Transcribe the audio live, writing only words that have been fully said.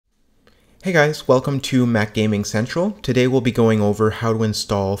Hey guys, welcome to Mac Gaming Central. Today we'll be going over how to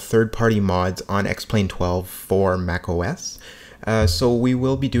install third-party mods on Xplane 12 for macOS. So we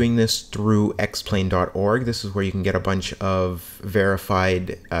will be doing this through xplane.org. This is where you can get a bunch of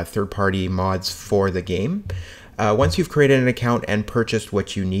verified third-party mods for the game. Once you've created an account and purchased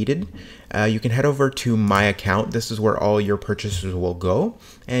what you needed, you can head over to My Account. This is where all your purchases will go,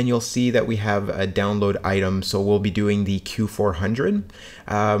 and you'll see that we have a download item. So we'll be doing the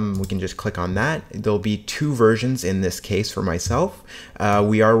Q400. We can just click on that. There'll be two versions in this case for myself.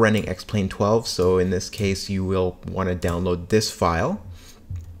 We are running Xplane 12, so in this case you will want to download this file.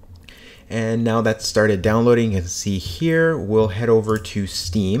 And now that's started downloading, you can see here, we'll head over to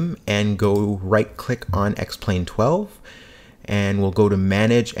Steam and go right click on Xplane 12 and we'll go to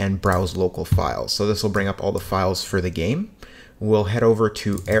Manage and Browse Local Files. So this will bring up all the files for the game. We'll head over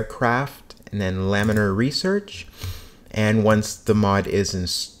to Aircraft and then Laminar Research. And once the mod is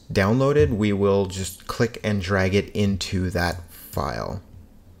downloaded, we will just click and drag it into that file.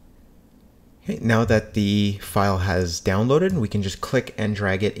 Okay, now that the file has downloaded, we can just click and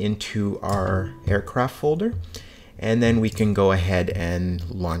drag it into our aircraft folder, and then we can go ahead and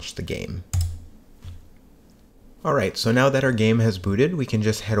launch the game. Alright, so now that our game has booted, we can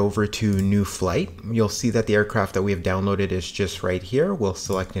just head over to New Flight. You'll see that the aircraft that we have downloaded is just right here. We'll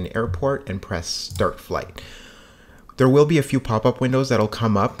select an airport and press Start Flight. There will be a few pop-up windows that'll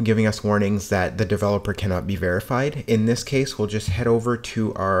come up giving us warnings that the developer cannot be verified. In this case, we'll just head over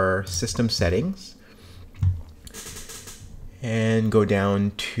to our system settings and go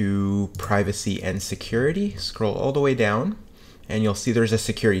down to privacy and security. Scroll all the way down and you'll see there's a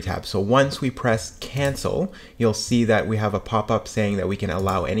security tab. So once we press cancel, you'll see that we have a pop-up saying that we can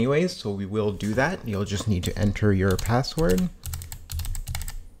allow anyways. So we will do that. You'll just need to enter your password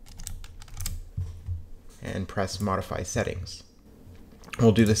and press modify settings.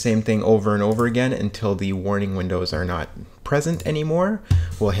 We'll do the same thing over and over again until the warning windows are not present anymore.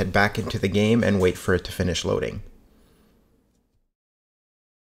 We'll head back into the game and wait for it to finish loading.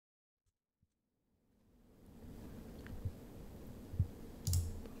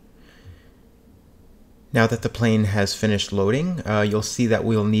 Now that the plane has finished loading, you'll see that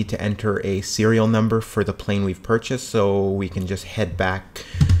we'll need to enter a serial number for the plane we've purchased, so we can just head back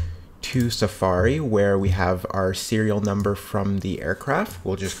to Safari where we have our serial number from the aircraft.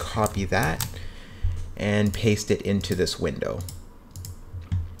 We'll just copy that and paste it into this window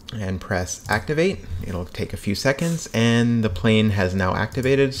and press activate. It'll take a few seconds and the plane has now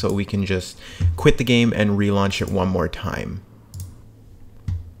activated, so we can just quit the game and relaunch it one more time.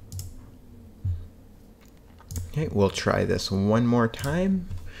 Okay, we'll try this one more time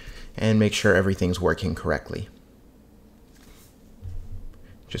and make sure everything's working correctly.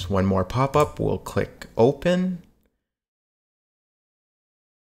 Just one more pop-up, we'll click open.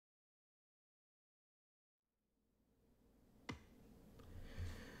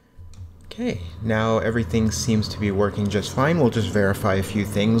 Okay, now everything seems to be working just fine. We'll just verify a few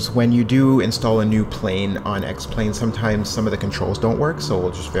things. When you do install a new plane on Xplane, sometimes some of the controls don't work, so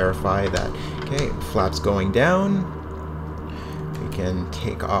we'll just verify that. Okay, flaps going down. We can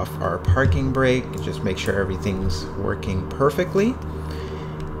take off our parking brake, just make sure everything's working perfectly.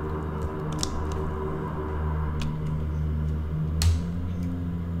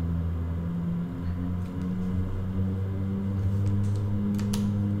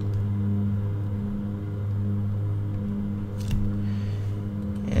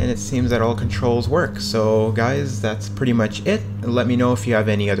 And it seems that all controls work. So guys, that's pretty much it. Let me know if you have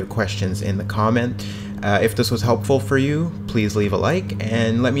any other questions in the comment. If this was helpful for you, please leave a like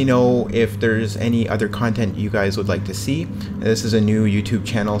and let me know if there's any other content you guys would like to see. This is a new YouTube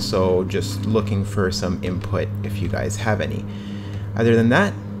channel, so just looking for some input if you guys have any. Other than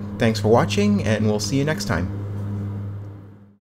that, thanks for watching and we'll see you next time.